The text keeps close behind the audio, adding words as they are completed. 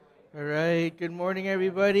All right. Good morning,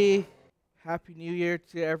 everybody. Happy New Year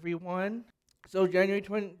to everyone. So January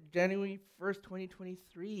 1st,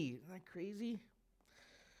 2023. Isn't that crazy?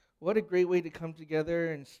 What a great way to come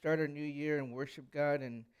together and start our new year and worship God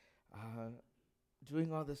and uh,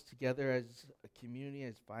 doing all this together as a community,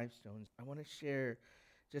 as Five Stones. I want to share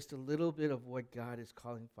just a little bit of what God is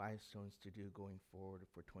calling Five Stones to do going forward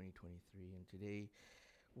for 2023. And today,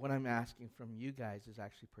 what I'm asking from you guys is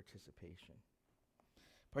actually participation.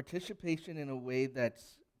 Participation in a way that's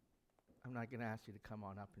I'm not going to ask you to come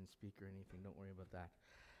on up and speak or anything. Don't worry about that.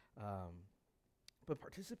 Um, but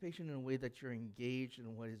participation in a way that you're engaged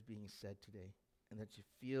in what is being said today, and that you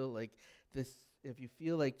feel like this. If you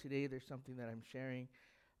feel like today there's something that I'm sharing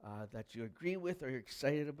that you agree with or you're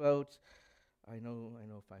excited about, I know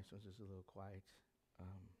Five Stones is a little quiet, um,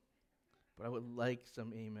 but I would like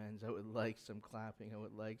some amens. I would like some clapping. I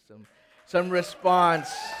would like some response.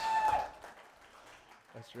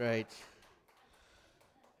 That's right.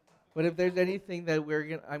 But if there's anything that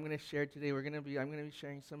I'm gonna share today, I'm gonna be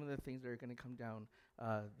sharing some of the things that are gonna come down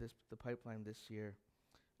the pipeline this year.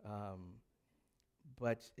 Um,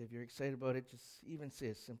 but if you're excited about it, just even say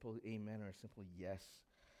a simple amen or a simple yes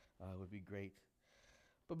would be great.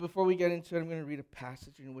 But before we get into it, I'm going to read a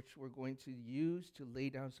passage in which we're going to use to lay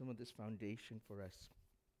down some of this foundation for us.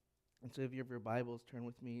 And so if you have your Bibles, turn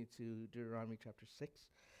with me to Deuteronomy chapter 6.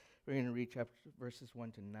 We're going to read verses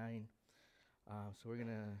 1 to 9. So we're going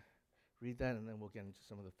to read that, and then we'll get into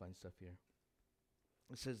some of the fun stuff here.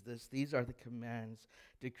 It says this: These are the commands,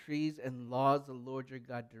 decrees, and laws the Lord your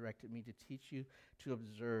God directed me to teach you to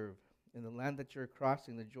observe in the land that you're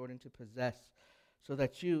crossing the Jordan to possess, so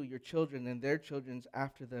that you, your children, and their children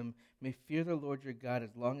after them may fear the Lord your God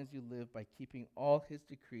as long as you live by keeping all his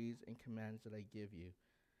decrees and commands that I give you,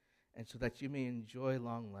 and so that you may enjoy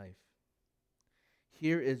long life.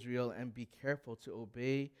 Hear, Israel, and be careful to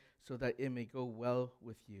obey, so that it may go well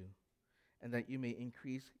with you, and that you may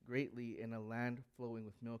increase greatly in a land flowing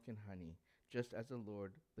with milk and honey, just as the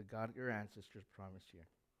Lord, the God of your ancestors, promised you.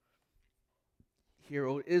 Hear,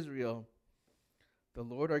 O Israel, the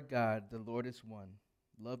Lord our God, the Lord is one.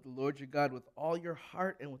 Love the Lord your God with all your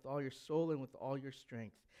heart and with all your soul and with all your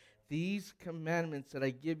strength. These commandments that I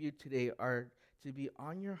give you today are to be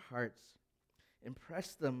on your hearts.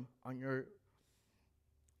 Impress them on your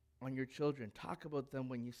children. Talk about them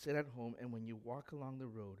when you sit at home and when you walk along the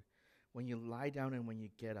road, when you lie down and when you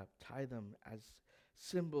get up. Tie them as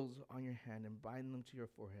symbols on your hand and bind them to your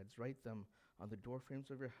foreheads. Write them on the doorframes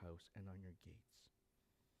of your house and on your gates.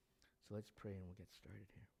 So let's pray and we'll get started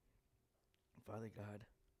here. Father God,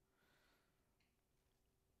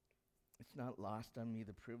 it's not lost on me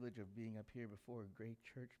the privilege of being up here before a great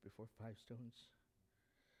church, before Five Stones.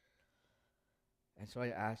 And so I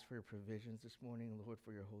ask for your provisions this morning, Lord,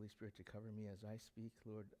 for your Holy Spirit to cover me as I speak.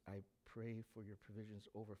 Lord, I pray for your provisions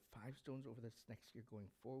over Five Stones over this next year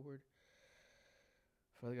going forward.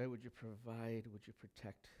 Father God, would you provide, would you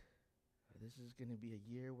protect? This is going to be a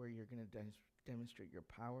year where you're going to demonstrate your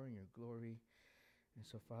power and your glory. And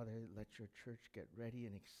so, Father, let your church get ready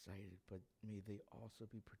and excited, but may they also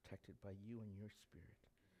be protected by you and your Spirit.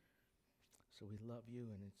 So we love you,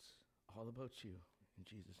 and it's all about you. In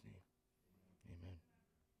Jesus' name, amen.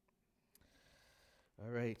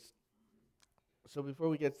 All right. So before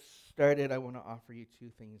we get started, I want to offer you two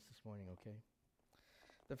things this morning, okay?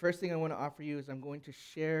 The first thing I want to offer you is I'm going to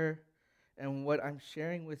share, and what I'm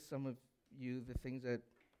sharing with some of you, the things that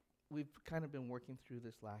we've kind of been working through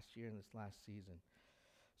this last year and this last season.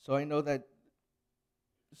 So I know that,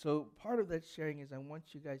 so part of that sharing is I want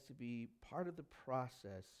you guys to be part of the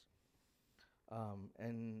process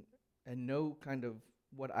and know kind of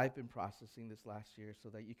what I've been processing this last year so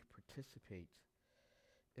that you can participate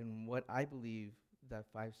in what I believe that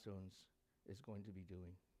Five Stones is going to be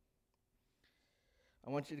doing. I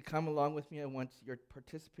want you to come along with me. I want your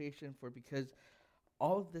participation because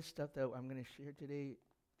all of this stuff that I'm going to share today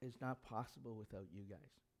is not possible without you guys.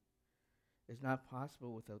 It's not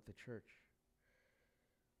possible without the church.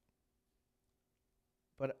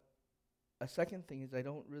 But a second thing is I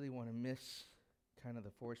don't really want to miss kind of the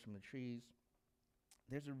forest from the trees.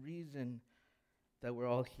 There's a reason that we're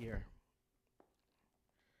all here.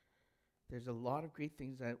 There's a lot of great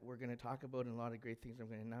things that we're going to talk about and a lot of great things I'm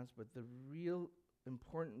going to announce, but the real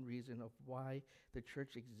important reason of why the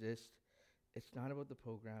church exists, it's not about the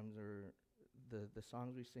programs or the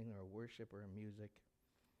songs we sing or worship or music.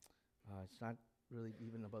 It's not really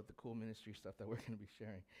even about the cool ministry stuff that we're going to be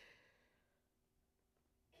sharing.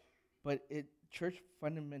 But church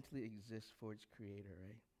fundamentally exists for its creator,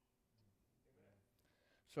 right?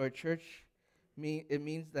 So our church, it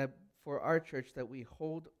means that for our church that we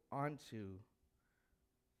hold on to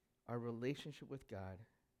our relationship with God,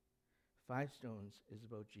 Five Stones is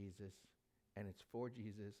about Jesus, and it's for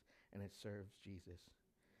Jesus, and it serves Jesus.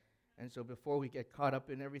 And so before we get caught up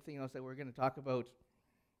in everything else that we're going to talk about,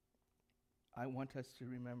 I want us to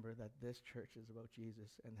remember that this church is about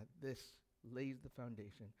Jesus and that this lays the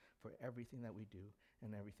foundation for everything that we do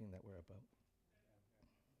and everything that we're about.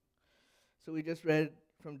 So we just read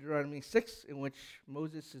from Deuteronomy 6, in which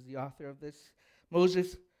Moses is the author of this.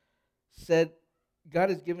 Moses said, God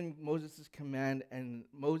has given Moses this command, and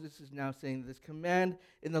Moses is now saying, this command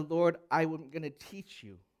in the Lord, I am going to teach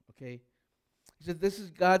you, okay? He said, this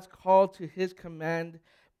is God's call to his command,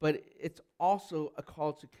 but it's also a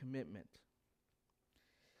call to commitment.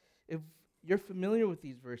 If you're familiar with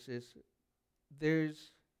these verses,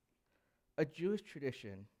 there's a Jewish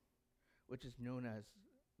tradition which is known as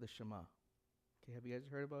the Shema. Okay, have you guys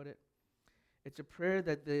heard about it? It's a prayer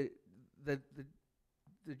that the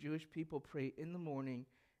Jewish people pray in the morning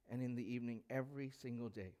and in the evening every single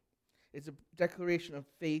day. It's a declaration of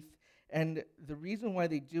faith, and the reason why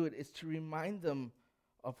they do it is to remind them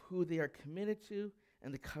of who they are committed to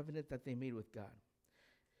and the covenant that they made with God.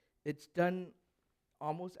 It's done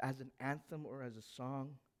almost as an anthem or as a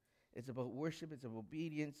song. It's about worship, it's of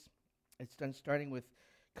obedience. It's done starting with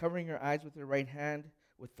covering your eyes with your right hand,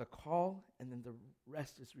 with the call, and then the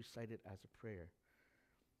rest is recited as a prayer.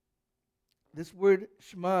 This word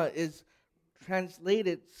Shema is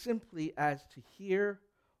translated simply as to hear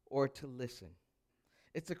or to listen.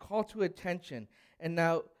 It's a call to attention. And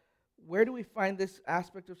now, where do we find this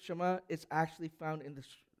aspect of Shema? It's actually found in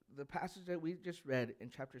the passage that we just read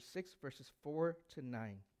in chapter 6, verses 4 to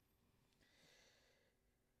 9.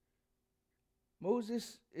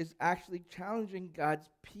 Moses is actually challenging God's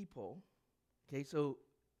people. Okay, so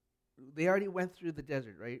they already went through the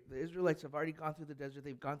desert, right? The Israelites have already gone through the desert.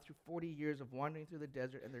 They've gone through 40 years of wandering through the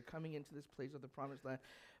desert, and they're coming into this place of the promised land.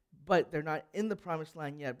 But they're not in the promised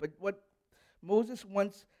land yet. But what Moses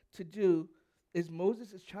wants to do is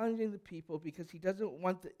Moses is challenging the people because he doesn't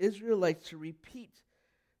want the Israelites to repeat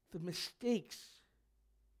the mistakes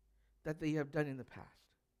that they have done in the past.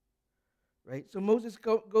 Right? So Moses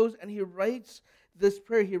goes and he writes this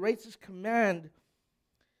prayer. He writes this command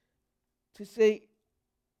to say,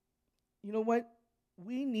 you know what?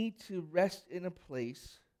 We need to rest in a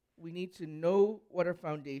place. We need to know what our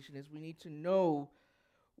foundation is. We need to know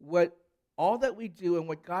what all that we do and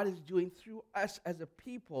what God is doing through us as a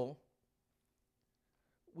people.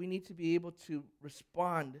 We need to be able to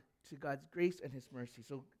respond to God's grace and his mercy.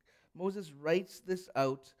 So Moses writes this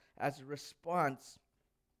out as a response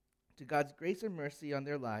to God's grace and mercy on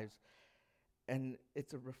their lives, and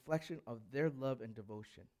it's a reflection of their love and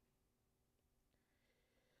devotion.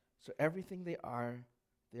 So everything they are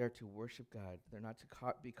to worship God. They're not to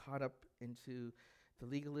be caught up into the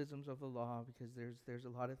legalisms of the law, because there's a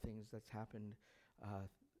lot of things that's happened.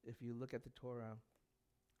 If you look at the Torah,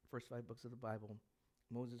 first 5 books of the Bible,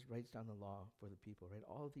 Moses writes down the law for the people, right?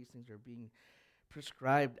 All of these things are being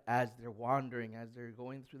prescribed as they're wandering, as they're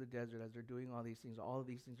going through the desert, as they're doing all these things. All of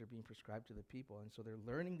these things are being prescribed to the people, and so they're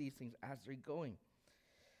learning these things as they're going.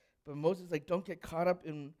 But Moses is like, don't get caught up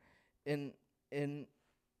in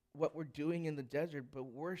what we're doing in the desert, but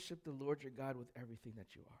worship the Lord your God with everything that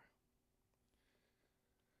you are.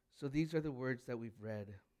 So these are the words that we've read.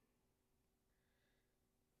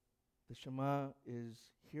 The Shema is,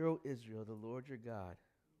 Hear, O Israel, the Lord your God.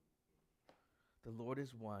 The Lord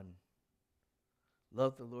is one.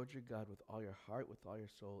 Love the Lord your God with all your heart, with all your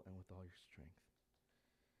soul, and with all your strength.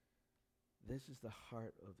 This is the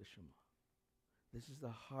heart of the Shema. This is the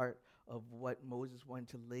heart of what Moses wanted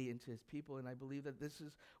to lay into his people, and I believe that this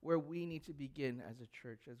is where we need to begin as a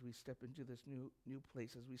church, as we step into this new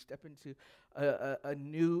place, as we step into a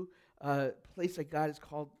new place that God has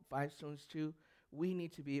called Five Stones to. We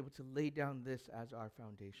need to be able to lay down this as our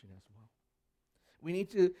foundation as well. We need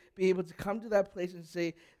to be able to come to that place and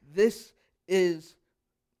say, this is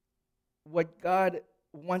what God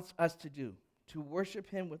wants us to do, to worship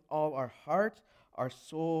him with all our heart, our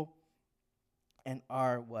soul, and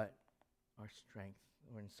our what? Our strength.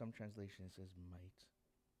 Or in some translations it says might.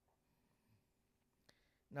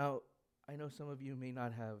 Now, I know some of you may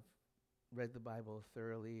not have read the Bible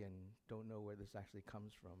thoroughly and don't know where this actually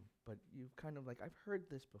comes from, but you've kind of like, I've heard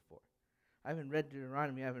this before. I haven't read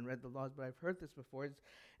Deuteronomy, I haven't read the laws, but I've heard this before.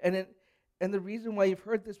 And the reason why you've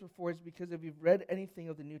heard this before is because if you've read anything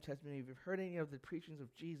of the New Testament, if you've heard any of the preachings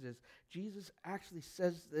of Jesus, Jesus actually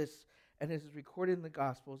says this, and it is recorded in the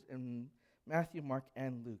Gospels in Matthew, Mark,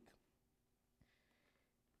 and Luke.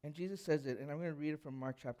 And Jesus says it, and I'm going to read it from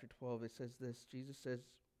Mark chapter 12. It says this. Jesus says,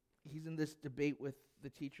 he's in this debate with the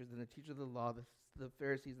teachers, and the teachers of the law, the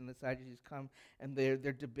Pharisees and the Sadducees come, and they're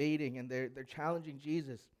debating, and they're challenging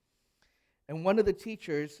Jesus. And one of the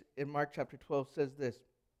teachers in Mark chapter 12 says this.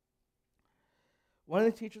 One of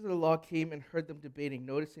the teachers of the law came and heard them debating.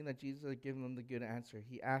 Noticing that Jesus had given them the good answer,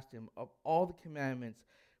 he asked him, of all the commandments,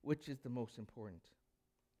 which is the most important?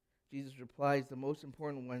 Jesus replies, the most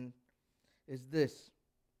important one is this.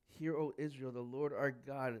 Hear, O Israel, the Lord our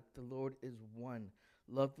God, the Lord is one.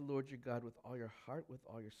 Love the Lord your God with all your heart, with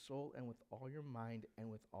all your soul, and with all your mind, and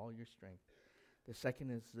with all your strength. The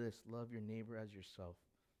second is this, love your neighbor as yourself.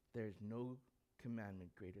 There is no commandment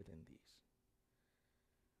greater than these.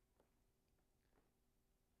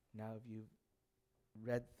 Now, if you've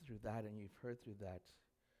read through that and you've heard through that,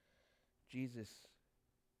 Jesus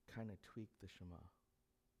kind of tweaked the Shema,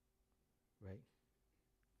 right?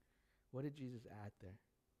 What did Jesus add there?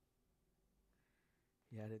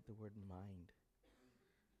 He added the word mind.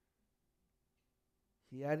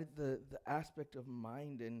 He added the aspect of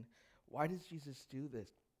mind. And why does Jesus do this?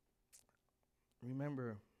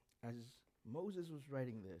 Remember, as Moses was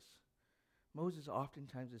writing this, Moses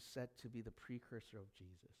oftentimes is said to be the precursor of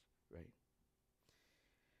Jesus, right?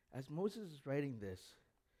 As Moses is writing this,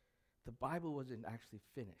 the Bible wasn't actually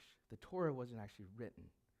finished. The Torah wasn't actually written.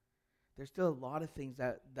 There's still a lot of things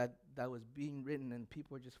that was being written, and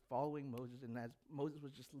people were just following Moses, and as Moses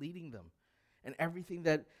was just leading them. And everything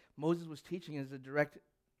that Moses was teaching is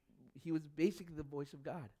he was basically the voice of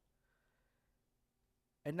God.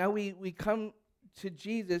 And now we come to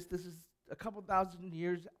Jesus. This is a couple thousand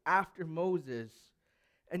years after Moses,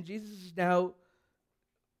 and Jesus is now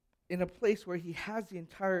in a place where he has the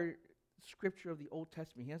entire scripture of the Old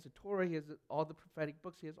Testament. He has the Torah, he has all the prophetic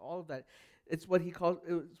books, he has all of that. It's what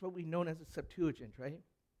we know as a Septuagint, right?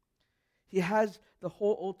 He has the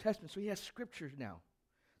whole Old Testament, so he has scriptures now.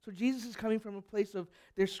 So Jesus is coming from a place of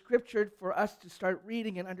there's scripture for us to start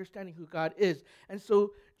reading and understanding who God is. And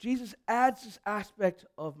so Jesus adds this aspect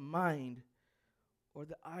of mind, or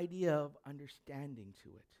the idea of understanding, to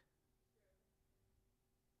it.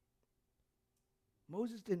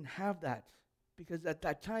 Moses didn't have that because at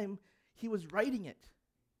that time he was writing it,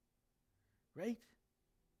 right?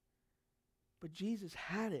 But Jesus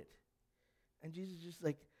had it. And Jesus is just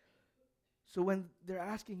like, so when they're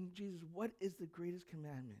asking Jesus, what is the greatest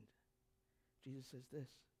commandment? Jesus says this,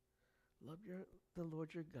 love the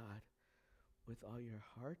Lord your God with all your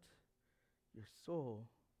heart, your soul.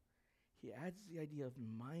 He adds the idea of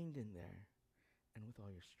mind in there, and with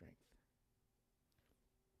all your strength.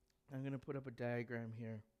 I'm going to put up a diagram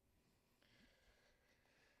here.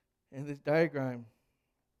 In this diagram,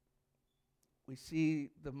 we see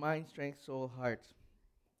the mind, strength, soul, heart.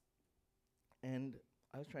 And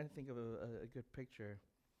I was trying to think of a good picture,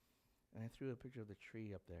 and I threw a picture of the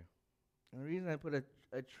tree up there. And the reason I put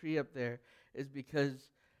a tree up there is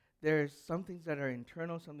because there's some things that are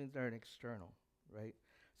internal, some things that are external, right?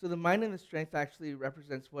 So the mind and the strength actually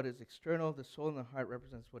represents what is external. The soul and the heart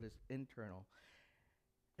represents what is internal.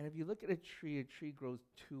 And if you look at a tree grows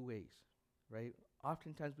two ways, right?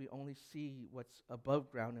 Oftentimes we only see what's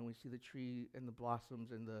above ground, and we see the tree and the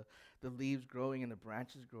blossoms and the leaves growing and the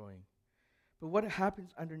branches growing. But what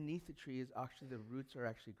happens underneath the tree is actually the roots are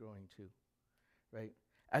actually growing too, right?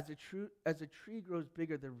 As a tree grows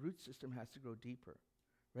bigger, the root system has to grow deeper,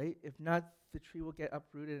 right? If not, the tree will get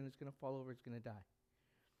uprooted and it's going to fall over, it's going to die.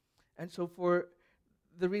 And so for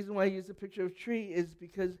the reason why I use the picture of tree is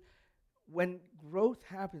because when growth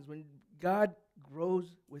happens, when God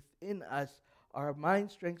grows within us, our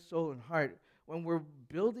mind, strength, soul, and heart, when we're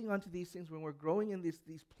building onto these things, when we're growing in these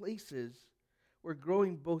places, we're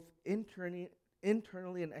growing both internally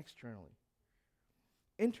and externally.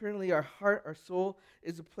 Internally, our heart, our soul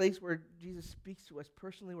is a place where Jesus speaks to us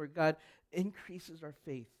personally, where God increases our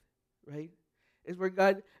faith, right? Is where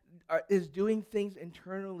God is doing things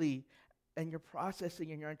internally, and you're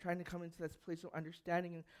processing, and you're trying to come into this place of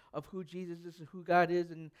understanding of who Jesus is and who God is,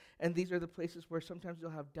 and these are the places where sometimes you'll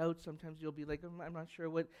have doubts, sometimes you'll be like, I'm not sure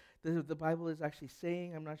what the Bible is actually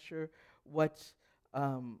saying, I'm not sure what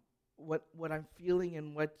I'm feeling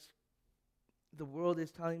and what the world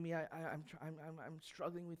is telling me. I'm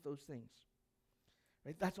struggling with those things,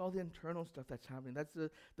 right? That's all the internal stuff that's happening. That's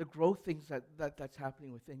the growth things that's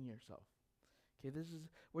happening within yourself. Okay, this is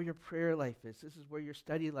where your prayer life is. This is where your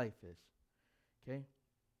study life is. Okay?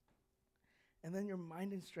 And then your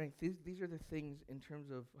mind and strength, these are the things in terms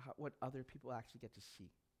of what other people actually get to see.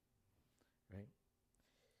 Right?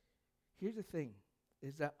 Here's the thing,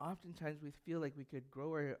 is that oftentimes we feel like we could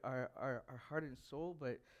grow our heart and soul,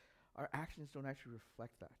 but our actions don't actually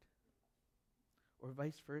reflect that. Or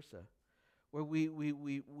vice versa. where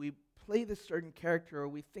we play this certain character, or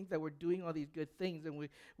we think that we're doing all these good things, and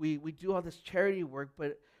we do all this charity work,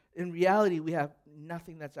 but in reality, we have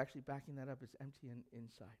nothing that's actually backing that up. It's empty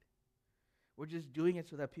inside. We're just doing it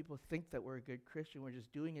so that people think that we're a good Christian. We're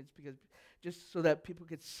just doing it because just so that people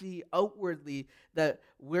could see outwardly that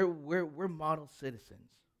we're model citizens.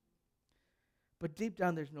 But deep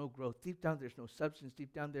down, there's no growth. Deep down, there's no substance.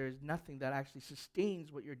 Deep down, there is nothing that actually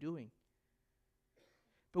sustains what you're doing.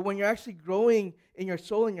 But when you're actually growing in your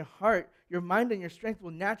soul and your heart, your mind and your strength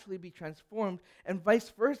will naturally be transformed. And vice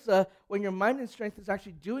versa, when your mind and strength is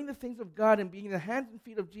actually doing the things of God and being the hands and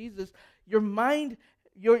feet of Jesus, your mind,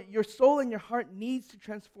 your soul and your heart needs to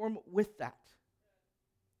transform with that.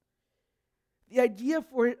 The idea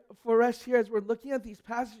for us here as we're looking at these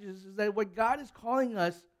passages is that what God is calling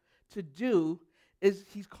us to do is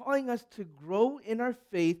He's calling us to grow in our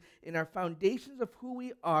faith, in our foundations of who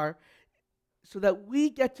we are, so that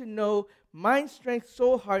we get to know mind, strength,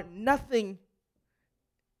 soul, heart. Nothing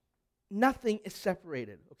is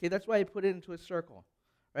separated. Okay, that's why I put it into a circle.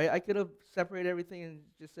 Right? I could have separated everything and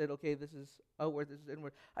just said, okay, this is outward, this is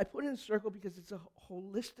inward. I put it in a circle because it's a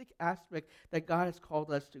holistic aspect that God has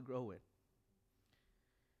called us to grow in.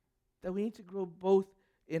 That we need to grow both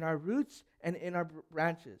in our roots and in our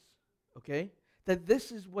branches. Okay? That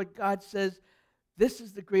this is what God says, this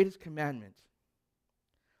is the greatest commandment.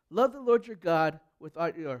 Love the Lord your God with all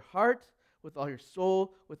your heart, with all your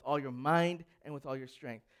soul, with all your mind, and with all your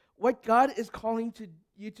strength. What God is calling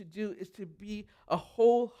you to do is to be a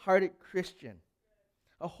wholehearted Christian,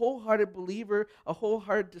 a wholehearted believer, a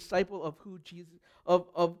wholehearted disciple of who Jesus,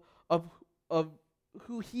 of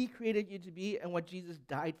who He created you to be and what Jesus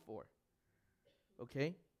died for.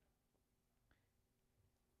 Okay?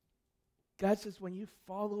 God says, when you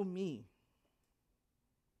follow me,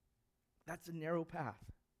 that's a narrow path.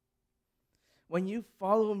 When you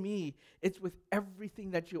follow me, it's with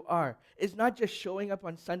everything that you are. It's not just showing up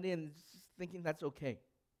on Sunday and thinking that's okay.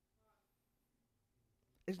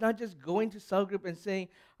 It's not just going to cell group and saying,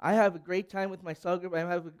 I have a great time with my cell group, I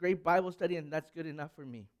have a great Bible study, and that's good enough for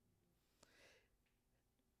me.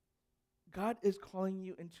 God is calling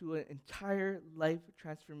you into an entire life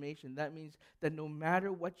transformation. That means that no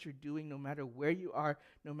matter what you're doing, no matter where you are,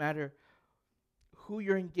 no matter who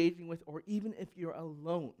you're engaging with, or even if you're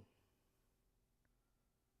alone,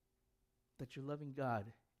 that you're loving God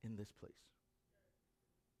in this place.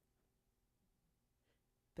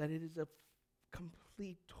 That it is a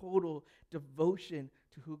complete, total devotion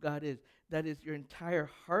to who God is. That is your entire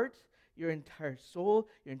heart, your entire soul,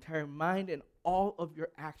 your entire mind, and all of your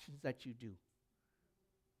actions that you do.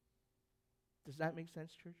 Does that make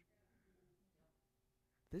sense, church?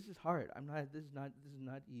 This is hard. This is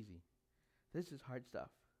not easy. This is hard stuff.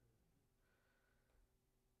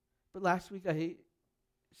 But last week I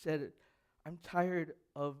said, I'm tired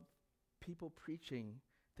of people preaching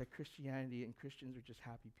that Christianity and Christians are just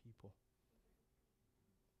happy people.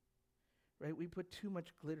 Right? We put too much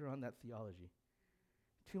glitter on that theology.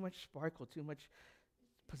 Too much sparkle, too much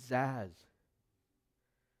pizzazz.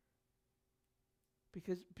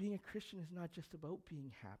 Because being a Christian is not just about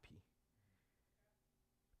being happy.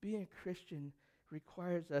 Being a Christian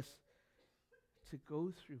requires us to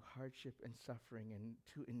go through hardship and suffering and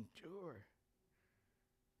to endure.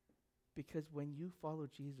 Because when you follow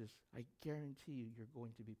Jesus, I guarantee you, you're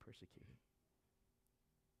going to be persecuted.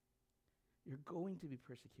 You're going to be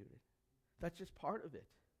persecuted. That's just part of it.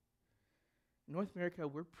 In North America,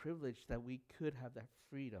 we're privileged that we could have that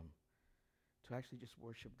freedom to actually just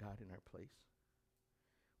worship God in our place.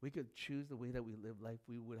 We could choose the way that we live life.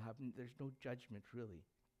 There's no judgment, really.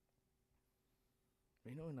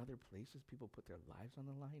 You know, in other places, people put their lives on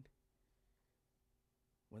the line.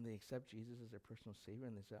 When they accept Jesus as their personal Savior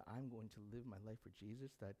and they say, I'm going to live my life for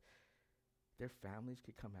Jesus, that their families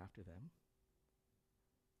could come after them.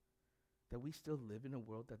 That we still live in a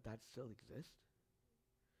world that still exists.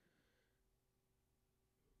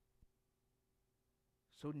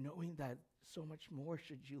 So knowing that, so much more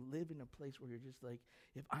should you live in a place where you're just like,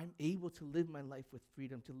 if I'm able to live my life with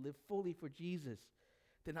freedom, to live fully for Jesus,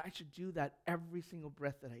 then I should do that every single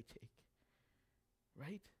breath that I take.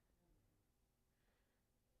 Right?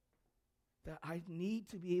 That I need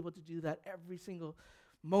to be able to do that every single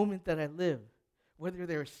moment that I live, whether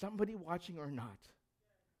there is somebody watching or not.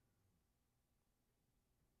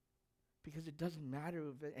 Because it doesn't matter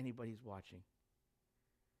if anybody's watching.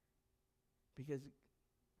 Because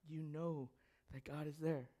you know that God is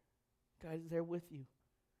there. God is there with you.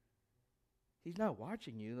 He's not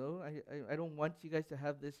watching you, though. I don't want you guys to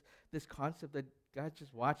have this concept that God's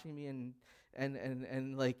just watching me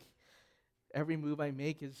and like every move I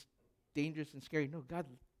make is dangerous and scary. No, God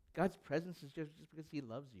God's presence is just because he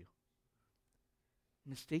loves you.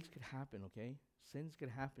 Mistakes could happen, okay? Sins could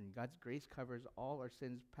happen. God's grace covers all our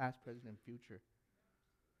sins, past, present, and future.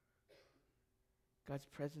 God's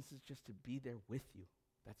presence is just to be there with you.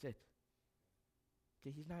 That's it.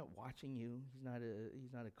 Okay, he's not watching you. He's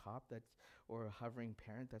not a cop that's or a hovering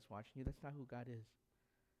parent that's watching you. That's not who God is.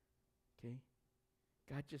 Okay?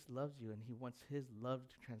 God just loves you, and he wants his love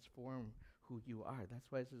to transform who you are. That's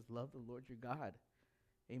why it says, love the Lord your God.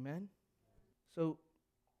 Amen? So,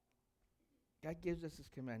 God gives us this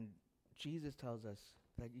command. Jesus tells us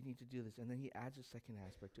that you need to do this. And then he adds a second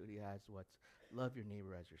aspect to it. He adds what's love your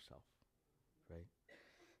neighbor as yourself. Right?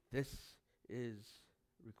 This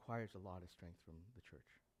requires a lot of strength from the church.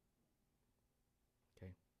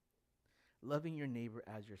 Okay? Loving your neighbor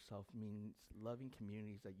as yourself means loving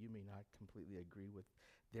communities that you may not completely agree with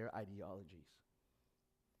their ideologies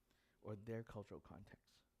or their cultural context.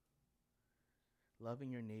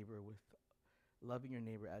 Loving your neighbor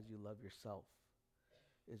as you love yourself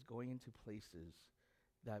is going into places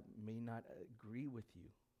that may not agree with you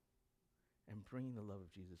and bringing the love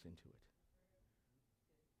of Jesus into it.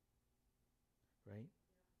 Right?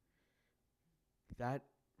 That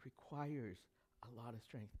requires a lot of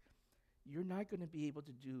strength. You're not going to be able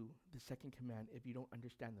to do the second command if you don't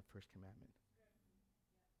understand the first commandment.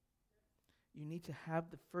 You need to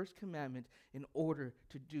have the first commandment in order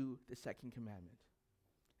to do the second commandment.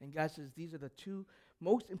 And God says these are the two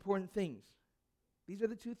most important things. These are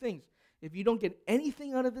the two things. If you don't get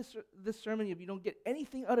anything out of this sermon, if you don't get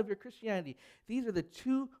anything out of your Christianity, these are the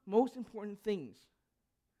two most important things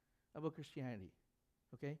about Christianity.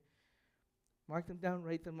 Okay? Mark them down,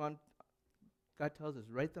 write them on. God tells us,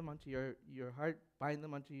 write them onto your heart, bind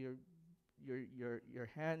them onto your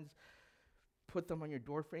hands, put them on your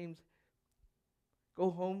door frames. Go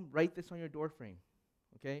home, write this on your door frame.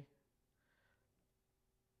 Okay?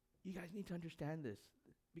 You guys need to understand this.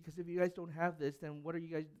 Because if you guys don't have this, then what are you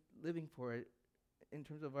guys living for in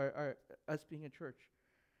terms of us being a church?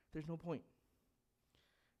 There's no point.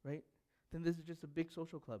 Right? Then this is just a big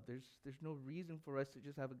social club. There's no reason for us to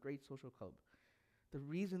just have a great social club. The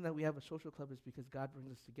reason that we have a social club is because God brings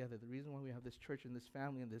us together. The reason why we have this church and this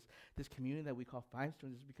family and this community that we call Five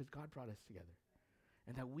Stones is because God brought us together.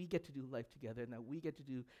 And that we get to do life together and that we get to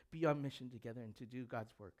be on mission together and to do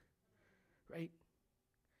God's work. Right?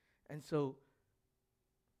 And so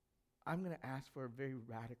I'm going to ask for a very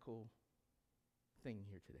radical thing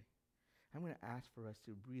here today. I'm going to ask for us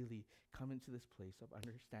to really come into this place of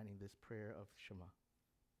understanding this prayer of Shema.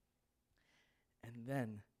 And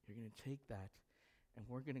then you're going to take that and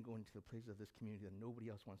we're going to go into the place of this community that nobody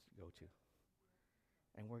else wants to go to.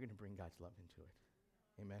 And we're going to bring God's love into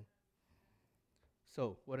it. Amen?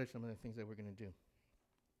 So, what are some of the things that we're going to do?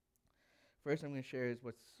 First, I'm going to share is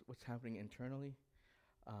what's happening internally,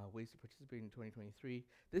 ways to participate in 2023.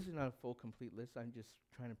 This is not a full, complete list. I'm just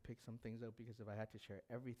trying to pick some things out because if I had to share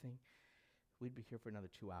everything, we'd be here for another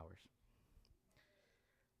 2 hours.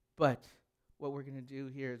 But what we're going to do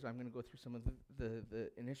here is I'm going to go through some of the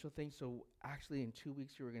initial things. So actually in 2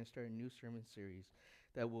 weeks, we're going to start a new sermon series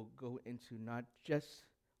that will go into not just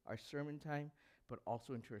our sermon time, but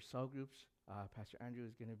also into our cell groups. Pastor Andrew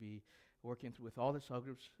is going to be working with all the cell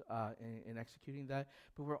groups in executing that.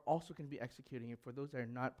 But we're also going to be executing it for those that are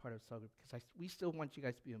not part of cell group, because we still want you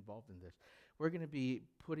guys to be involved in this. We're going to be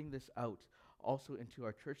putting this out also into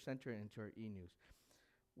our church center and into our e-news.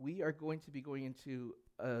 We are going to be going into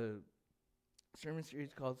a sermon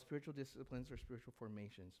series called Spiritual Disciplines or Spiritual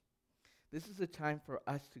Formations. This is a time for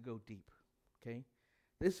us to go deep, okay?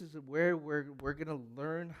 This is where we're going to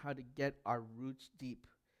learn how to get our roots deep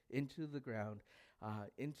into the ground,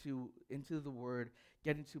 into the Word,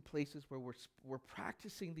 get into places where we're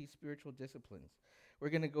practicing these spiritual disciplines. We're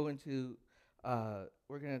going to go into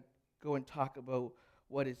we're going to go and talk about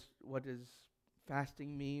what does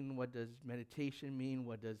fasting mean, what does meditation mean,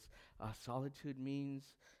 what does solitude means.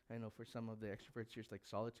 I know for some of the extroverts here, it's like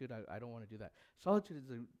solitude. I don't want to do that. Solitude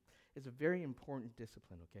is a very important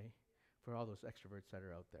discipline, okay, for all those extroverts that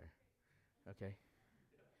are out there, okay?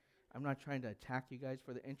 I'm not trying to attack you guys.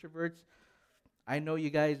 For the introverts, I know you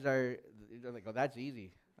guys they're like, oh, that's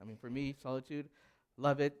easy. I mean, for me, solitude,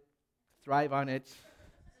 love it, thrive on it,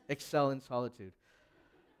 excel in solitude.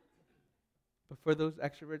 But for those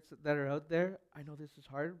extroverts that are out there, I know this is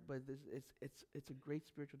hard, but it's a great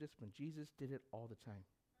spiritual discipline. Jesus did it all the time.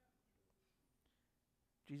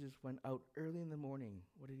 Jesus went out early in the morning.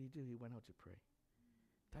 What did he do? He went out to pray.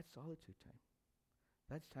 That's solitude time.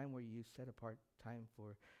 That's time where you set apart time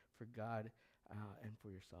for God and for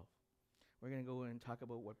yourself. We're going to go in and talk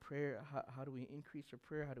about what prayer, how do we increase our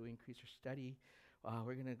prayer, how do we increase our study.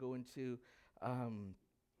 We're going to go into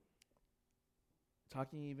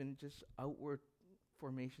talking even just outward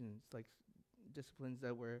formations, like disciplines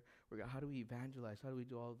that how do we evangelize? How do we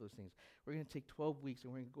do all of those things? We're going to take 12 weeks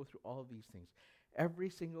and we're going to go through all of these things. Every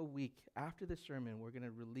single week after the sermon, we're going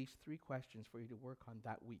to release 3 questions for you to work on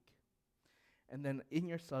that week. And then in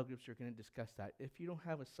your cell groups, you're going to discuss that. If you don't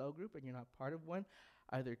have a cell group and you're not part of one,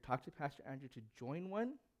 either talk to Pastor Andrew to join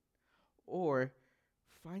one, or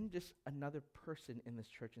find just another person in this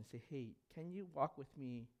church and say, hey, can you walk with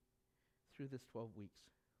me through this 12 weeks?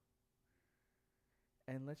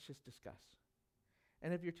 And let's just discuss.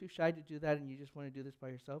 And if you're too shy to do that and you just want to do this by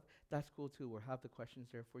yourself, that's cool too. We'll have the questions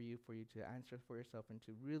there for you to answer for yourself and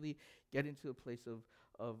to really get into a place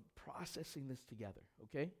of processing this together,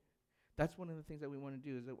 okay? That's one of the things that we want to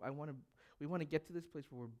do is that we want to get to this place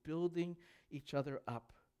where we're building each other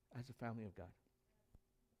up as a family of God.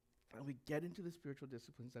 And we get into the spiritual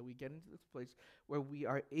disciplines, that we get into this place where we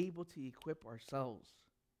are able to equip ourselves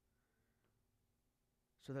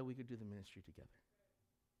so that we could do the ministry together.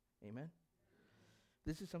 Amen?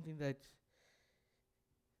 This is something that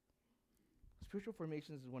spiritual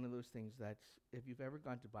formations is one of those things that if you've ever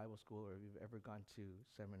gone to Bible school or if you've ever gone to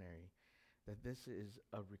seminary, that this is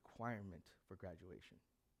a requirement for graduation,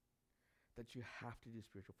 that you have to do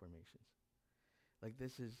spiritual formations. Like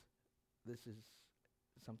this is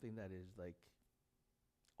something that is like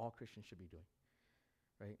all Christians should be doing,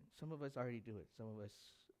 right? Some of us already do it. Some of us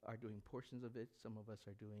are doing portions of it. Some of us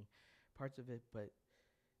are doing parts of it, but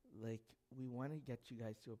like we want to get you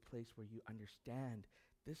guys to a place where you understand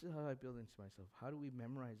this is how I build into myself. How do we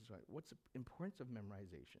memorize this? What's the importance of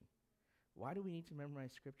memorization? Why do we need to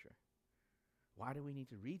memorize scripture? Why do we need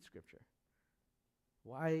to read scripture?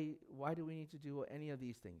 Why do we need to do any of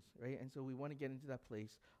these things, right? And so we want to get into that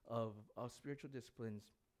place of spiritual disciplines,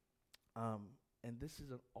 and this is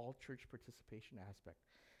an all-church participation aspect.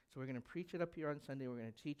 So we're going to preach it up here on Sunday, we're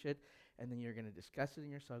going to teach it, and then you're going to discuss it in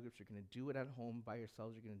your cell groups, you're going to do it at home by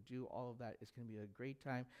yourselves, you're going to do all of that. It's going to be a great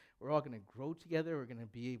time. We're all going to grow together, we're going to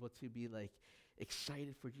be able to be like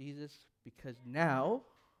excited for Jesus, because now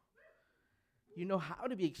you know how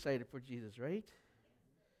to be excited for Jesus, right?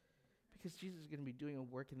 Because Jesus is going to be doing a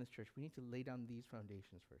work in this church. We need to lay down these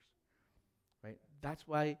foundations first, right? That's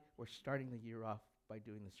why we're starting the year off by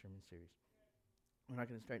doing the sermon series. We're not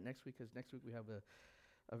going to start next week, because next week we have a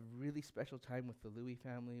really special time with the Louis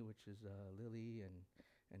family, which is Lily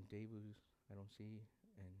and Dave, who I don't see,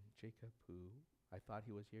 and Jacob, who I thought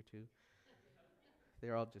he was here too.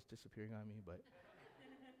 They're all just disappearing on me, but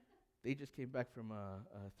they just came back from a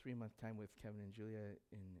 3-month time with Kevin and Julia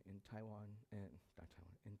in Taiwan, and not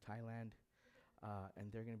Taiwan, in Thailand,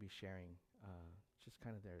 and they're going to be sharing just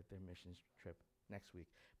kind of their missions trip next week.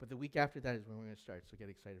 But the week after that is when we're going to start, so get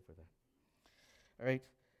excited for that. All right?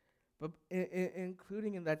 But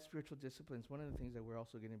including in that spiritual disciplines, one of the things that we're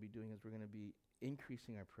also going to be doing is we're going to be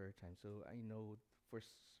increasing our prayer time. So I know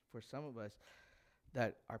for some of us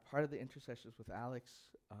that are part of the intercessions with Alex,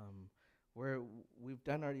 we've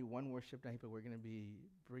done already one worship night, but we're going to be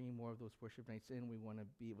bringing more of those worship nights in. We want to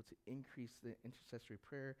be able to increase the intercessory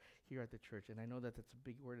prayer here at the church. And I know that that's a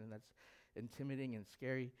big word and that's intimidating and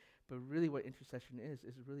scary, but really what intercession is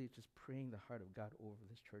really just praying the heart of God over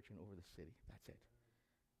this church and over the city. That's it.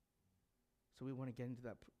 So we want to get into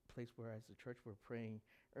that place where as a church we're praying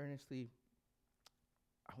earnestly.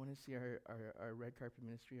 I want to see our red carpet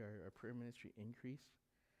ministry, our prayer ministry increase.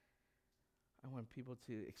 I want people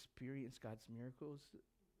to experience God's miracles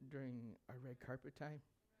during our red carpet time,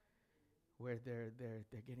 where they're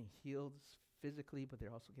getting healed physically, but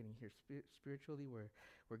they're also getting healed spiritually,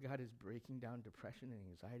 where God is breaking down depression and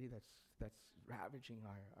anxiety that's ravaging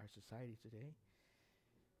our society today.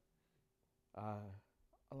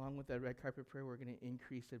 Along with that red carpet prayer, we're going to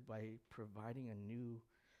increase it by providing a new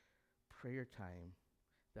prayer time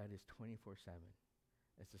that is 24/7.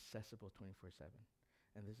 It's accessible 24/7.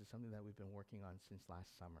 And this is something that we've been working on since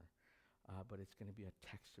last summer. But it's going to be a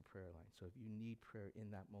text to prayer line. So if you need prayer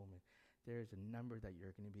in that moment, there is a number that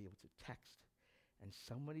you're going to be able to text, and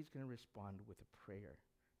somebody's going to respond with a prayer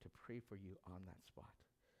to pray for you on that spot.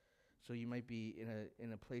 So you might be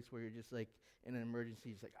in a place where you're just like in an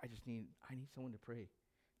emergency. It's like, I need someone to pray.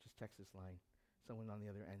 Just text this line. Someone on the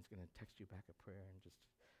other end is going to text you back a prayer and just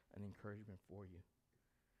an encouragement for you.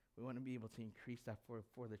 We want to be able to increase that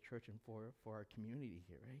for the church and for our community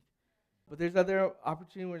here, right? But there's other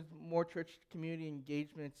opportunities with more church community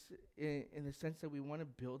engagements in the sense that we want to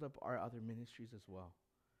build up our other ministries as well,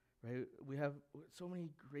 right? We have so many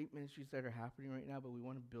great ministries that are happening right now, but we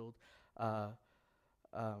want to build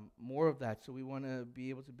more of that. So we want to be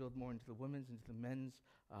able to build more into the women's, into the men's,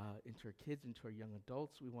 into our kids, into our young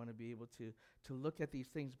adults. We want to be able to look at these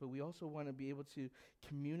things, but we also want to be able to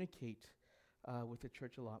communicate with the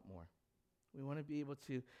church a lot more. We want to be able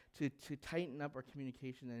to tighten up our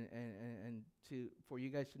communication and for you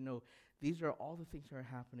guys to know these are all the things that are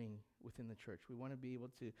happening within the church. We want to be able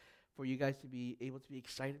to, for you guys to be able to be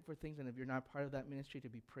excited for things, and if you're not part of that ministry, to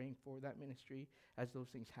be praying for that ministry as those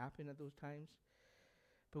things happen at those times.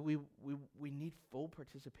 But we need full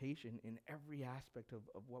participation in every aspect of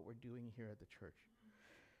what we're doing here at the church.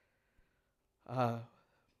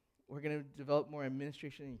 We're going to develop more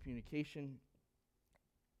administration and communication.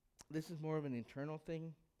 This is more of an internal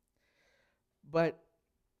thing, but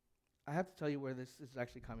I have to tell you where this is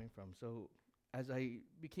actually coming from. So as I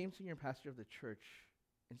became senior pastor of the church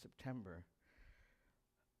in September,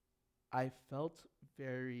 I felt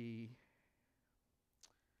very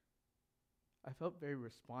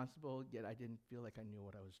responsible, yet I didn't feel like I knew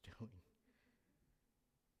what I was doing.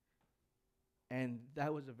 And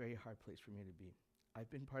that was a very hard place for me to be. I've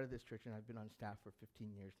been part of this church and I've been on staff for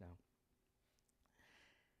 15 years now.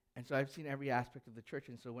 And so I've seen every aspect of the church.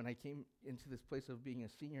 And so when I came into this place of being the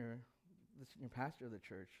senior pastor of the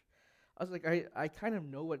church, I was like, I kind of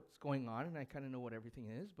know what's going on and I kind of know what everything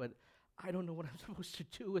is, but I don't know what I'm supposed to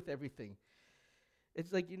do with everything.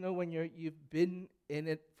 It's like, when you've been in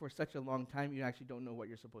it for such a long time, you actually don't know what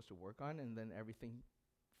you're supposed to work on, and then everything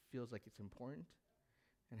feels like it's important,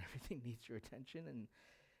 and everything needs your attention,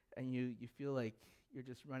 and you feel like you're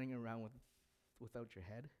just running around without your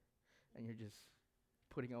head, and you're just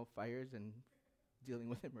putting out fires and dealing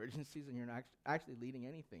with emergencies, and you're not actually leading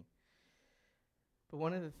anything. But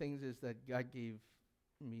one of the things is that God gave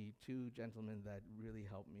me two gentlemen that really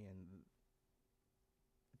helped me, and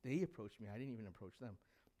they approached me. I didn't even approach them.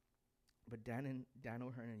 But Dan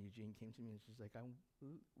O'Hearn and Eugene came to me and she's like,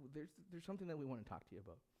 there's something that we want to talk to you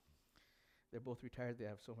about. They're both retired. They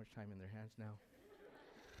have so much time in their hands now.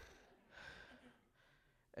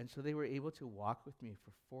 And so they were able to walk with me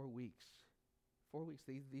for 4 weeks. 4 weeks.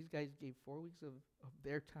 These guys gave 4 weeks of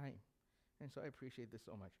their time. And so I appreciate this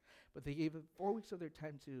so much. But they gave 4 weeks of their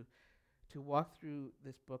time to walk through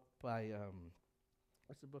this book by,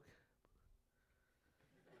 what's the book?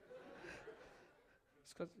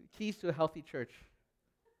 It's called Keys to a Healthy Church.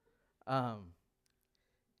 And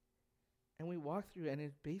we walk through, and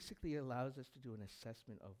it basically allows us to do an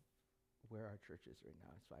assessment of where our church is right now.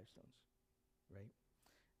 It's Five Stones, right?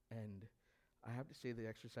 And I have to say the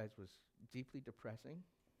exercise was deeply depressing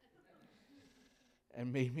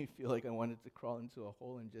and made me feel like I wanted to crawl into a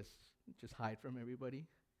hole and just hide from everybody.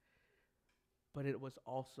 But it was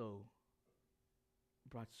also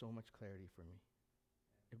brought so much clarity for me.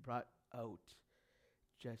 It brought out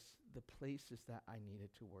just the places that I needed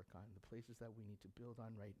to work on, the places that we need to build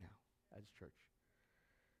on right now as church.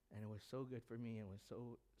 And it was so good for me. It was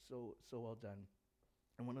so well done.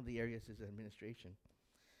 And one of the areas is administration.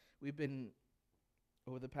 We've been,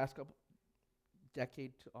 over the past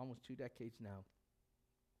decade to almost 2 decades now,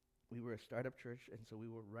 we were a startup church, and so we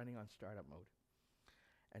were running on startup mode.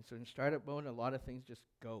 And so in startup mode, a lot of things just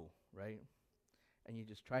go, right? And you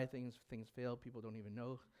just try things fail, people don't even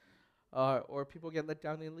know. Or people get let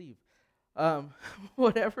down, they leave.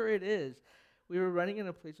 Whatever it is, we were running in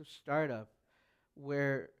a place of startup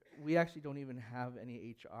where we actually don't even have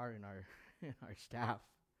any HR in our staff.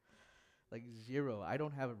 Like zero. I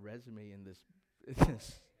don't have a resume in this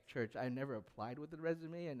church. I never applied with a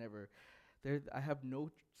resume. I have no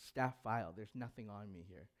staff file. There's nothing on me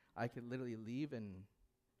here. I could literally leave and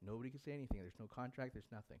nobody could say anything. There's no contract.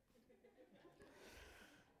 There's nothing.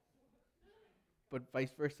 But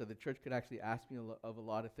vice versa, the church could actually ask me of a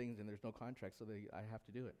lot of things, and there's no contract, so I have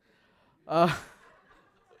to do it.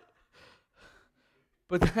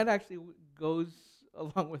 But that actually goes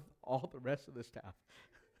along with all the rest of the staff.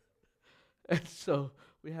 And so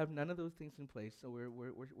we have none of those things in place, so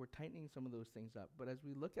we're tightening some of those things up. But as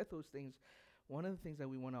we look at those things, one of the things that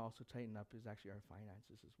we want to also tighten up is actually our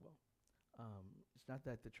finances as well. It's not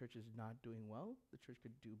that the church is not doing well. The church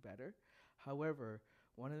could do better. However,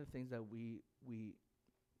 one of the things that we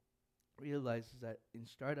realize is that in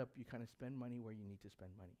startup, you kind of spend money where you need to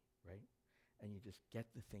spend money, right? And you just get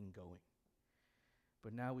the thing going.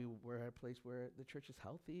 But now we're at a place where the church is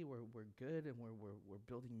healthy, we're good, and we're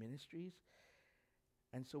building ministries.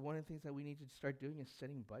 And so one of the things that we need to start doing is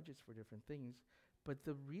setting budgets for different things. But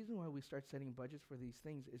the reason why we start setting budgets for these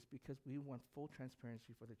things is because we want full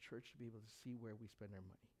transparency for the church to be able to see where we spend our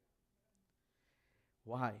money.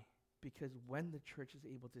 Why? Because when the church is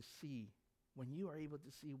able to see, when you are able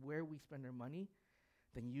to see where we spend our money,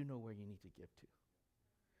 then you know where you need to give to.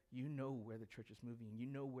 You know where the church is moving. You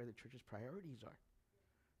know where the church's priorities are,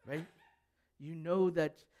 right? You know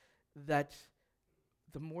that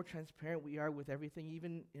the more transparent we are with everything,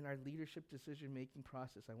 even in our leadership decision-making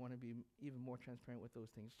process, I want to be even more transparent with those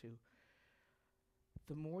things too.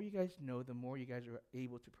 The more you guys know, the more you guys are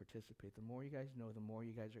able to participate. The more you guys know, the more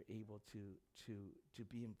you guys are able to to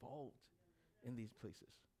be involved in these places,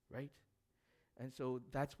 right? And so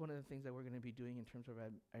that's one of the things that we're going to be doing in terms of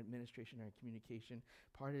administration and communication.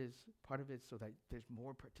 Part of it so that there's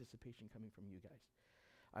more participation coming from you guys.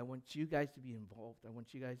 I want you guys to be involved. I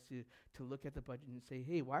want you guys to look at the budget and say,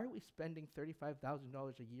 hey, why are we spending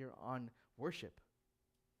 $35,000 a year on worship?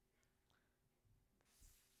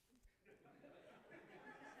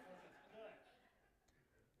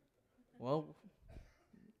 Well,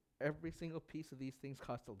 every single piece of these things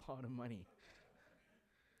costs a lot of money,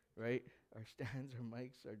 right? Our stands, our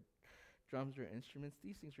mics, our drums, our instruments,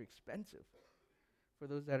 these things are expensive. For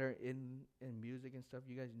those that are in music and stuff,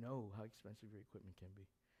 you guys know how expensive your equipment can be.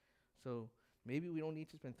 So maybe we don't need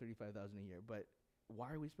to spend 35,000 a year, but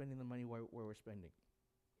why are we spending the money where we're spending?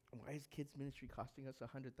 Why is kids ministry costing us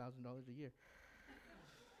 $100,000 a year?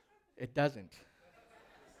 It doesn't.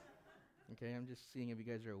 Okay, I'm just seeing if you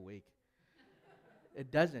guys are awake. It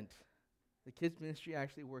doesn't. The kids ministry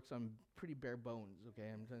actually works on pretty bare bones. Okay,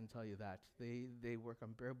 I'm going to tell you that they work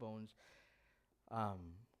on bare bones.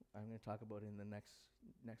 I'm going to talk about it in the next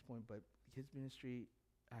point, but kids ministry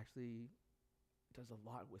actually does a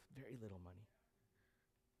lot with very little money.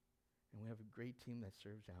 And we have a great team that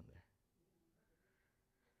serves down there.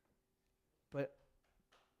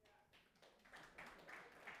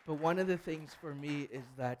 But one of the things for me is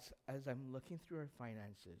that as I'm looking through our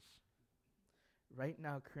finances, right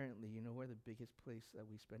now currently, you know where the biggest place that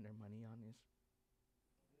we spend our money on is?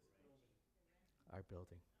 Our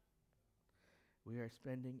building. We are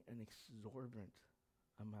spending an exorbitant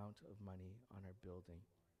amount of money on our building.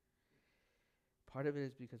 Part of it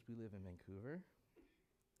is because we live in Vancouver,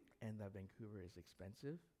 and that Vancouver is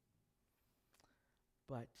expensive,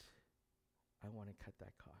 but I want to cut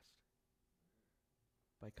that cost.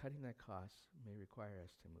 By cutting that cost may require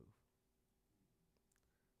us to move.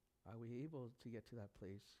 Are we able to get to that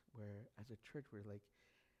place where, as a church, we're like,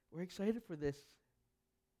 we're excited for this,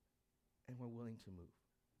 and we're willing to move?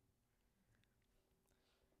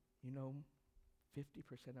 You know,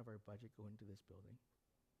 50% of our budget go into this building.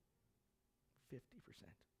 50%.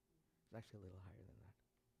 It's actually a little higher than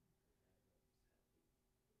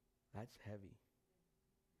that. That's heavy.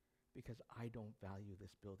 Because I don't value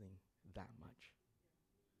this building that much.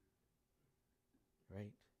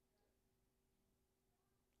 Right?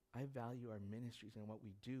 I value our ministries and what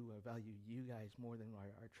we do. I value you guys more than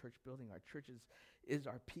our church building. Our church is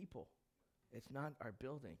our people. It's not our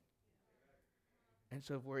building. And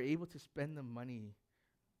so if we're able to spend the money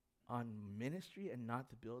on ministry and not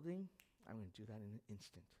the building, I'm going to do that in an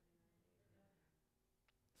instant.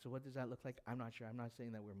 So what does that look like? I'm not sure. I'm not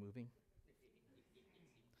saying that we're moving.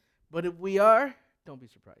 But if we are, don't be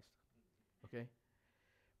surprised. Okay?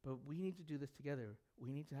 But we need to do this together.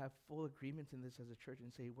 We need to have full agreement in this as a church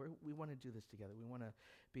and say, we want to do this together. We want to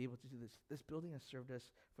be able to do this. This building has served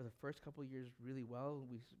us for the first couple of years really well.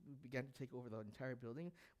 We began to take over the entire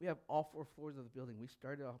building. We have all 4 floors of the building. We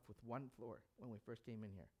started off with 1 floor when we first came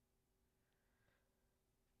in here.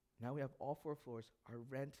 Now we have all 4 floors. Our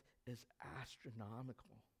rent is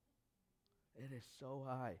astronomical. It is so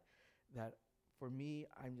high that for me,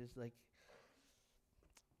 I'm just like,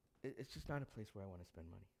 it's just not a place where I want to spend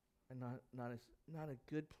money. And not a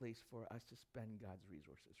good place for us to spend God's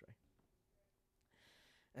resources, right?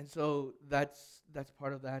 And so that's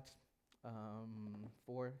part of that.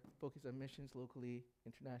 For focus on missions locally,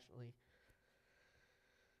 internationally.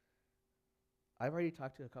 I've already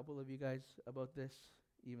talked to a couple of you guys about this,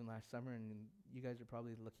 even last summer, and you guys are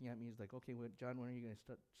probably looking at me as like, okay, John, when are you going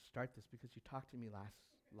to start this? Because you talked to me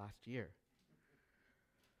last year.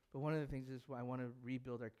 But one of the things is I want to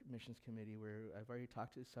rebuild our missions committee, where I've already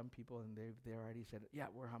talked to some people, and they already said, yeah,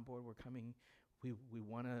 we're on board, we're coming, we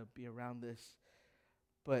want to be around this.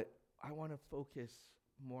 But I want to focus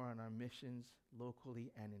more on our missions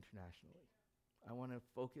locally and internationally. I want to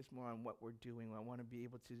focus more on what we're doing. I want to be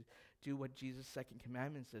able to do what Jesus' second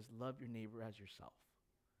commandment says, love your neighbor as yourself,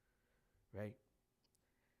 right?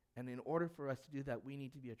 And in order for us to do that, we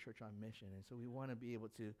need to be a church on mission. And so we want to be able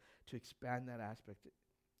to expand that aspect.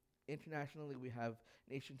 Internationally, we have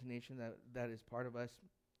Nation to Nation that is part of us.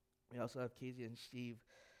 We also have Casey and Steve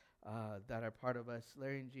that are part of us.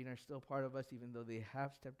 Larry and Jean are still part of us, even though they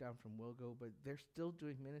have stepped down from Wilgo, but they're still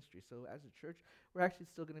doing ministry. So as a church, we're actually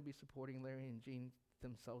still going to be supporting Larry and Jean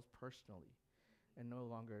themselves personally and no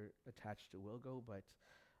longer attached to Wilgo, but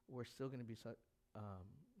we're still going to be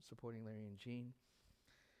supporting Larry and Jean.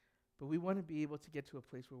 But we want to be able to get to a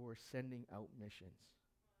place where we're sending out missions.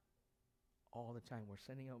 all the time. We're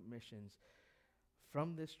sending out missions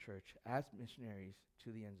from this church as missionaries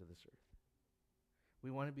to the ends of this earth. We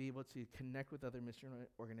want to be able to connect with other mission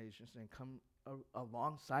organizations and come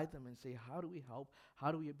alongside them and say, how do we help?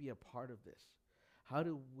 How do we be a part of this? How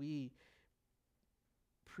do we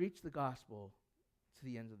preach the gospel to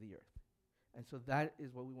the ends of the earth? And so that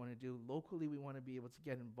is what we want to do. Locally, we want to be able to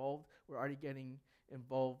get involved. We're already getting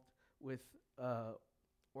involved with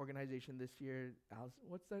organization this year. Allison,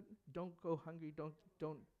 what's that? Don't go hungry. Don't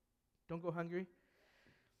go hungry.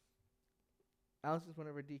 Allison's one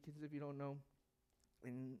of our deacons, if you don't know.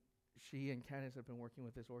 And she and Candace have been working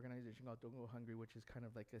with this organization called Don't Go Hungry, which is kind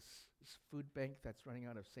of like a food bank that's running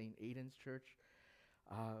out of St. Aidan's Church.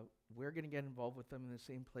 We're going to get involved with them in the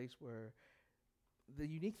same place where the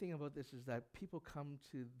unique thing about this is that people come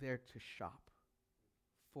to there to shop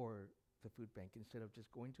for the food bank instead of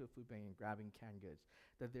just going to a food bank and grabbing canned goods.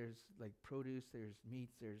 That there's like produce, there's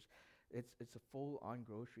meats, it's a full-on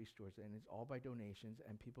grocery stores, and it's all by donations,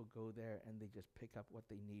 and people go there and they just pick up what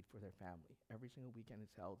they need for their family. Every single weekend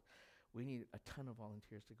it's held. We need a ton of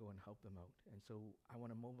volunteers to go and help them out. And so I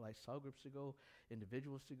want to mobilize cell groups to go,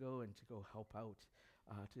 individuals to go, and to go help out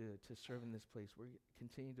to serve in this place. We're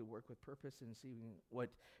continuing to work with Purpose and seeing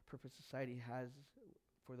what Purpose Society has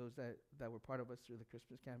for those that were part of us through the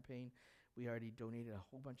Christmas campaign. We already donated a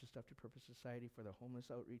whole bunch of stuff to Purpose Society for their homeless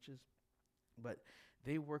outreaches. But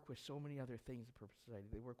they work with so many other things at Purpose Society.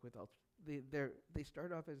 They work with, they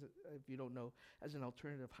start off as, if you don't know, as an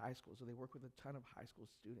alternative high school. So they work with a ton of high school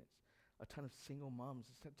students, a ton of single moms,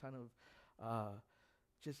 a ton of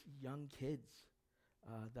just young kids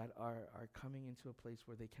that are coming into a place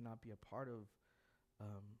where they cannot be a part of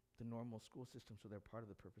the normal school system, so they're part of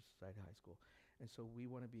the Purpose Society High School. And so we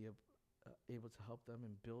want to be able to help them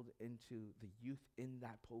and build into the youth in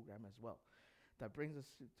that program as well. That brings us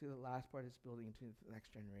to the last part, is building into the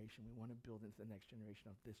next generation. We want to build into the next generation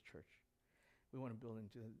of this church. We want to build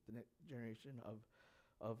into the next generation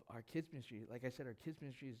of our kids ministry. Like I said, our kids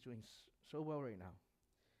ministry is doing so well right now.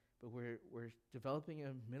 But we're developing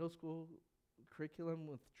a middle school curriculum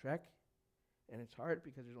with Trek, and it's hard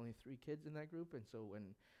because there's only 3 kids in that group, and so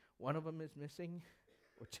when one of them is missing,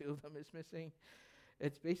 or 2 of them is missing,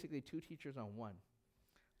 it's basically 2 teachers on 1.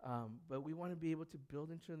 But we want to be able to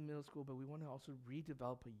build into the middle school, but we want to also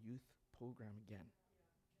redevelop a youth program again,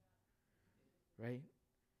 right?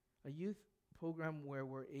 A youth program where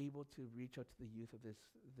we're able to reach out to the youth of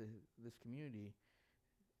this community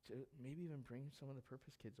to maybe even bring some of the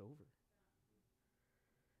Purpose kids over.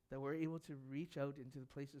 That we're able to reach out into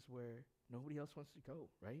the places where nobody else wants to go,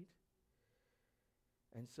 right?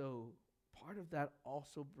 And so part of that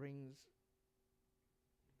also brings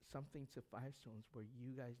something to Five Stones, where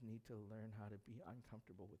you guys need to learn how to be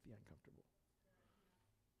uncomfortable with the uncomfortable.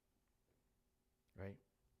 Right?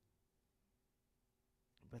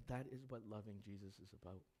 But that is what loving Jesus is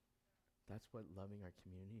about. That's what loving our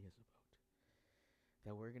community is about.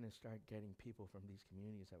 That we're going to start getting people from these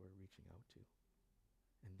communities that we're reaching out to.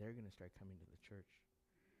 And they're going to start coming to the church.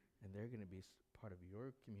 And they're going to be part of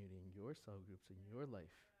your community and your cell groups in your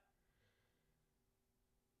life.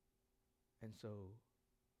 And so,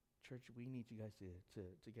 church, we need you guys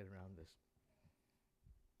to get around this.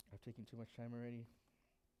 I've taken too much time already.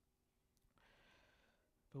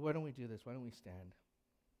 But why don't we do this? Why don't we stand?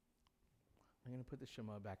 I'm going to put the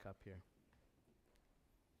Shema back up here.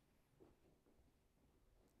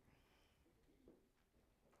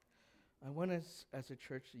 I want us as a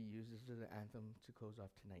church to use this as an anthem to close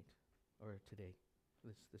off tonight, or today,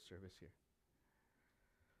 this service here.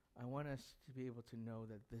 I want us to be able to know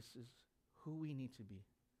that this is who we need to be.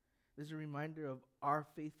 This is a reminder of our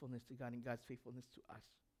faithfulness to God and God's faithfulness to us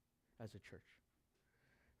as a church.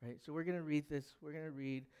 Right? So we're going to read this. We're going to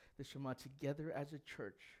read the Shema together as a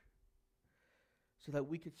church so that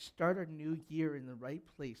we could start our new year in the right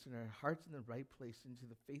place, and our hearts in the right place, into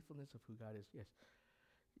the faithfulness of who God is. Yes.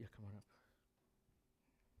 Yeah, come on up.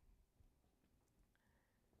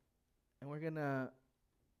 And we're going to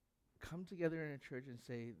come together in a church and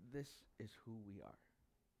say, this is who we are.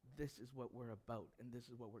 This is what we're about, and this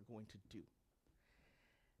is what we're going to do.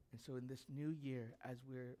 And so in this new year, as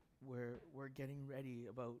we're getting ready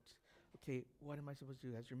about, okay, what am I supposed to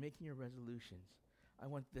do? As you're making your resolutions, I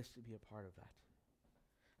want this to be a part of that.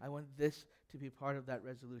 I want this to be part of that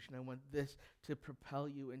resolution. I want this to propel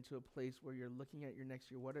you into a place where you're looking at your next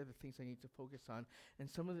year. What are the things I need to focus on? And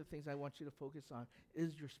some of the things I want you to focus on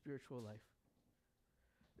is your spiritual life.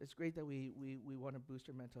 It's great that we want to boost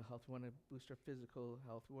our mental health. We want to boost our physical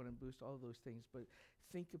health. We want to boost all of those things. But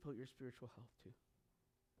think about your spiritual health too.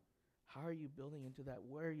 How are you building into that?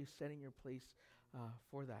 Where are you setting your place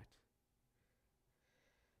for that?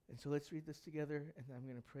 And so let's read this together, and I'm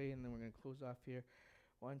going to pray, and then we're going to close off here.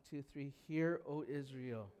 1, 2, 3. Hear, O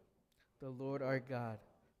Israel, the Lord our God,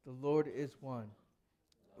 the Lord is one.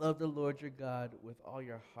 Love the Lord your God with all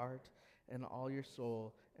your heart and all your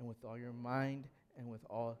soul and with all your mind and with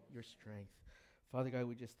all your strength. Father God,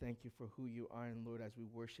 we just thank you for who you are. And Lord, as we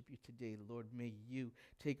worship you today, Lord, may you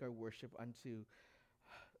take our worship unto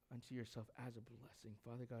yourself as a blessing.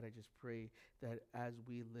 Father God, I just pray that as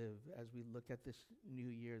we live, as we look at this new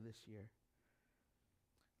year this year,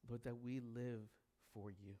 Lord, that we live for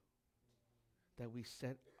you, that we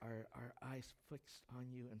set our eyes fixed on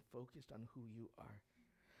you and focused on who you are.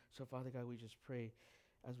 So, Father God, we just pray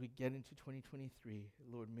as we get into 2023,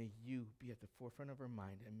 Lord, may you be at the forefront of our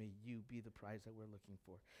mind, and may you be the prize that we're looking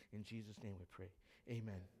for. In Jesus' name we pray.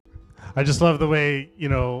 Amen. I just love the way,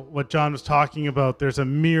 what John was talking about. There's a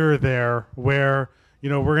mirror there where,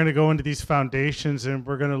 we're going to go into these foundations and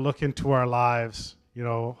we're going to look into our lives,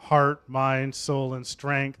 heart, mind, soul, and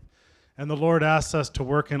strength. And the Lord asks us to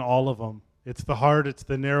work in all of them. It's the hard, it's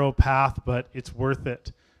the narrow path, but it's worth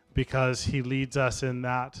it because he leads us in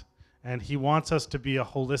that. And he wants us to be a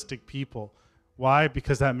holistic people. Why?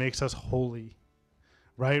 Because that makes us holy,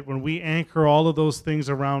 right? When we anchor all of those things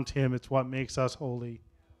around him, it's what makes us holy.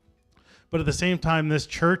 But at the same time, this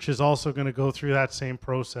church is also going to go through that same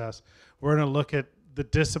process. We're going to look at the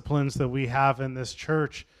disciplines that we have in this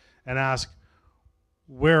church and ask,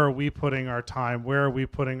 where are we putting our time? Where are we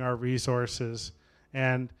putting our resources?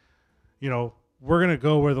 And, we're going to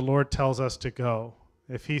go where the Lord tells us to go.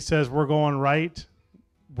 If he says we're going right,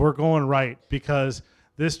 we're going right, because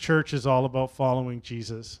this church is all about following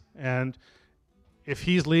Jesus. And if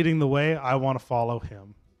he's leading the way, I want to follow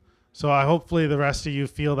him. So hopefully the rest of you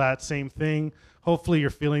feel that same thing. Hopefully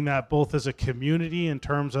you're feeling that both as a community in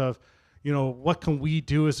terms of, what can we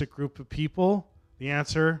do as a group of people? The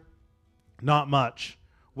answer, not much.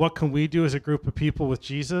 What can we do as a group of people with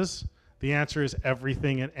Jesus? The answer is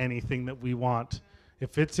everything and anything that we want.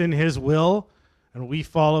 If it's in his will and we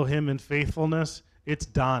follow him in faithfulness, it's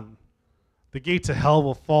done. The gates of hell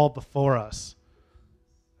will fall before us.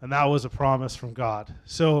 And that was a promise from God.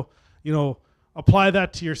 So, apply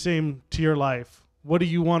that to your life. What do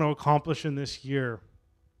you want to accomplish in this year?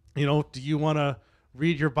 Do you want to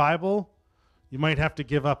read your Bible? You might have to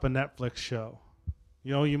give up a Netflix show.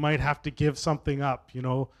 You might have to give something up.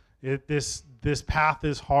 This path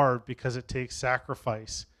is hard because it takes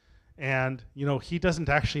sacrifice. And, he doesn't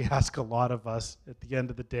actually ask a lot of us at the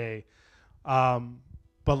end of the day.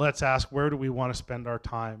 But let's ask, where do we want to spend our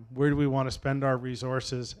time? Where do we want to spend our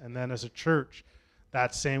resources? And then as a church,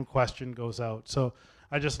 that same question goes out. So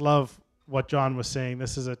I just love what John was saying.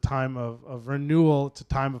 This is a time of renewal. It's a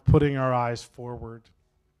time of putting our eyes forward.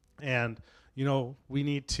 And, we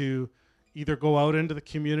need to either go out into the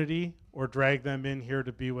community or drag them in here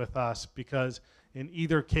to be with us, because in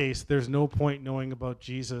either case, there's no point knowing about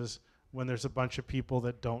Jesus when there's a bunch of people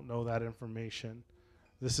that don't know that information.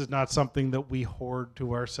 This is not something that we hoard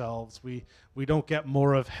to ourselves. We don't get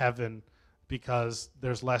more of heaven because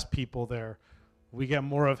there's less people there. We get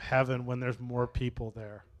more of heaven when there's more people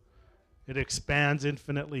there. It expands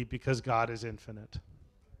infinitely because God is infinite.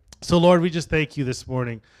 So, Lord, we just thank you this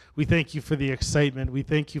morning. We thank you for the excitement. We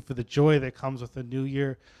thank you for the joy that comes with a new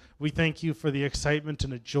year. We thank you for the excitement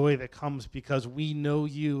and the joy that comes because we know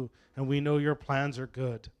you and we know your plans are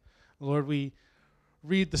good. Lord, we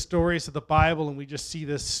read the stories of the Bible and we just see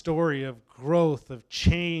this story of growth, of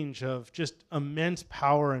change, of just immense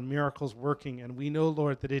power and miracles working. And we know,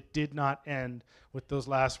 Lord, that it did not end with those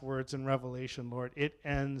last words in Revelation, Lord. It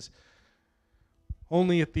ends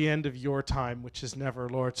only at the end of your time, which is never,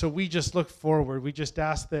 Lord. So we just look forward. We just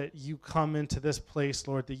ask that you come into this place,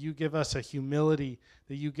 Lord, that you give us a humility,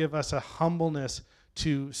 that you give us a humbleness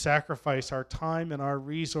to sacrifice our time and our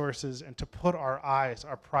resources and to put our eyes,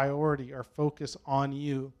 our priority, our focus on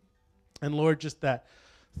you. And Lord, just that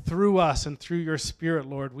through us and through your Spirit,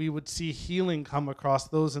 Lord, we would see healing come across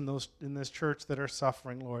those in this church that are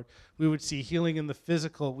suffering, Lord. We would see healing in the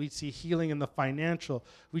physical. We'd see healing in the financial.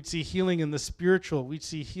 We'd see healing in the spiritual. We'd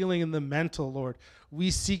see healing in the mental, Lord. We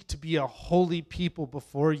seek to be a holy people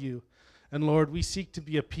before you. And Lord, we seek to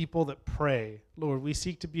be a people that pray. Lord, we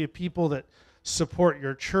seek to be a people that support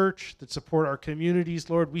your church, that support our communities,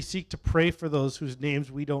 Lord. We seek to pray for those whose names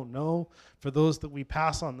we don't know, for those that we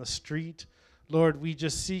pass on the street. Lord, we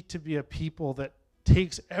just seek to be a people that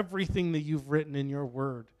takes everything that you've written in your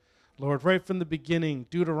word, Lord, right from the beginning,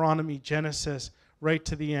 Deuteronomy, Genesis, right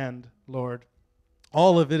to the end, Lord.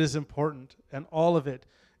 All of it is important, and all of it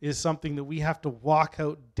is something that we have to walk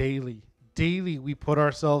out daily. Daily we put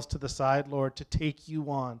ourselves to the side, Lord, to take you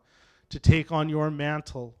on, to take on your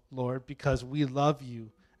mantle, Lord, because we love you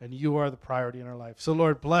and you are the priority in our life. So,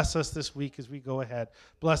 Lord, bless us this week as we go ahead.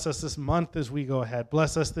 Bless us this month as we go ahead.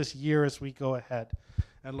 Bless us this year as we go ahead.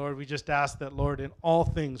 And, Lord, we just ask that, Lord, in all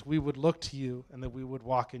things we would look to you and that we would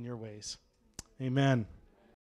walk in your ways. Amen.